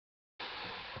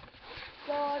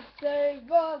God save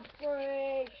us,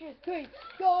 gracious Queen.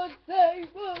 God save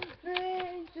us,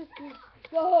 gracious Queen.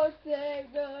 God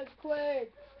save us, Queen.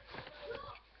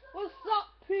 What's up,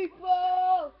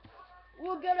 people?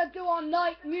 We're gonna do our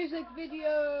night music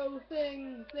video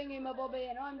thingy-mabobby,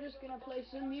 and I'm just gonna play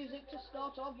some music to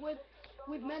start off with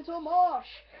Mental Marsh.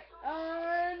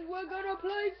 And we're gonna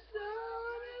play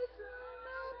some.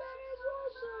 That is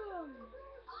awesome.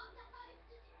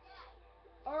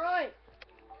 Alright.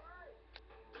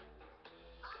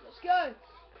 Let's go.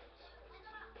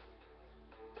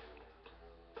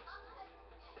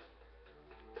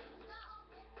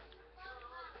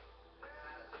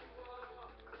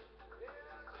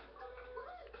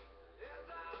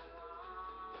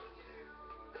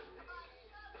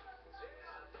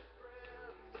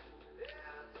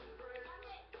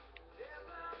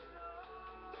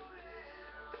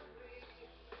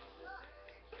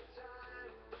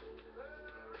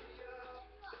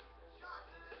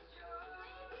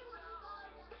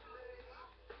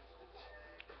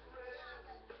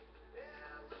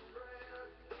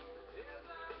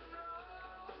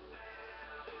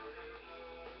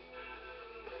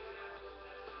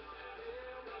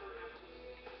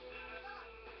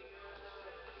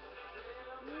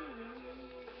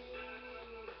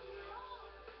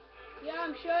 Yeah,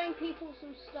 I'm showing people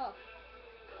some stuff.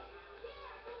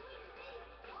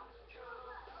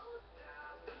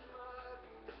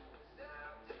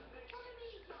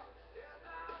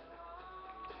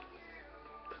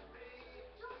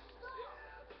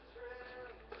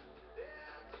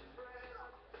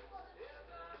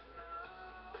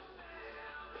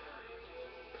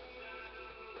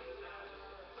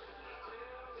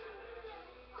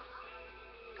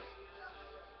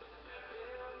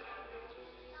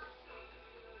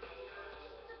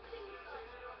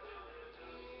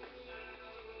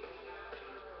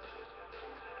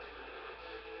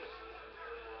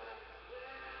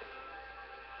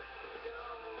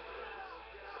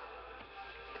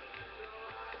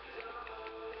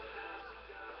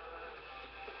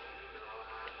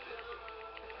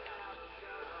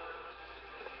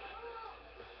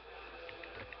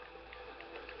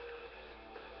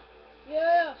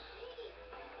 Yes.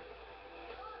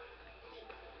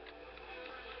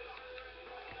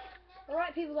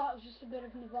 Alright, people, that was just a bit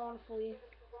of Nirvana for you.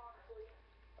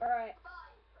 Alright.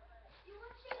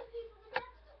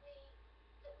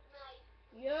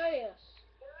 Yes.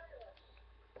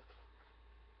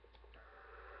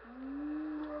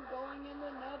 We're going in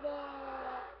the nether.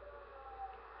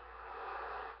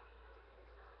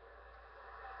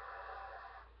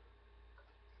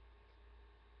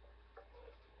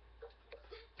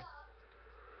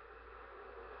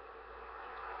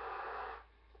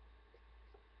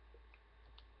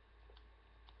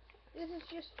 This is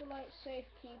just for like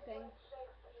safekeeping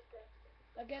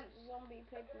against zombie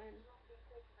pigmen.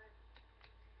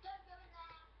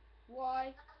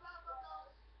 Why?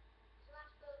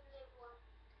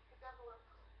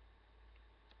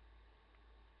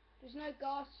 There's no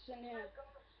ghosts in here.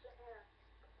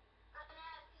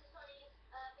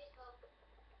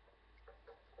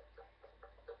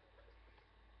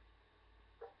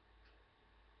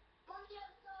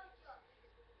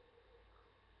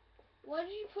 Why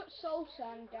did you put soul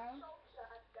sand down?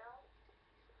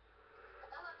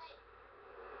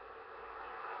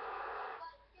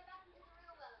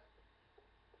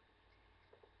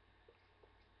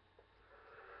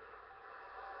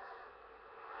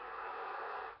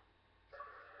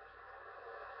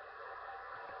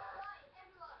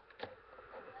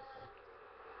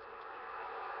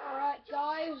 Alright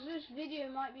guys, this video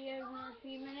might be over in a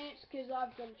few minutes because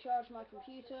I've got to charge my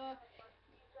computer.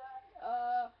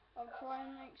 I'll try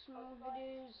and make some more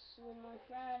videos with my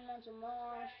friend Mental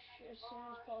Marsh as soon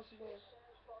as possible.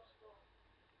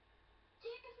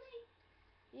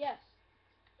 Yes.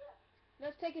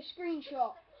 Let's take a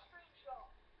screenshot.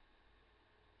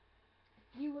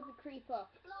 You with the creeper.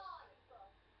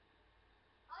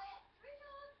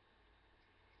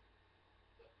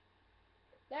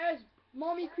 There's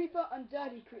Mommy Creeper and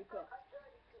Daddy Creeper.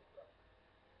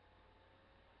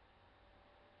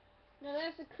 No,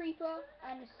 there's a creeper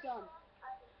and a son.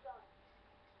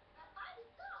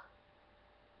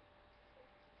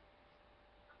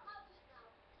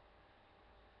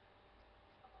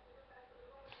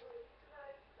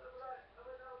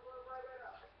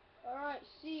 Alright,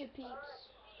 see you peeps.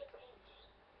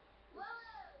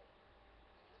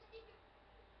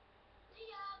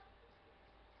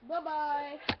 Bye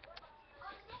bye.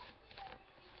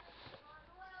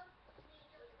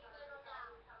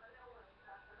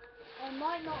 I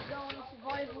might not go on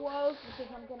Survival Worlds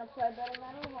because I'm gonna play better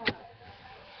than anyone.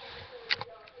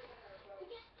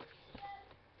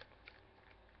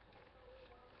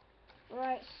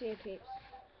 Right, see you peeps.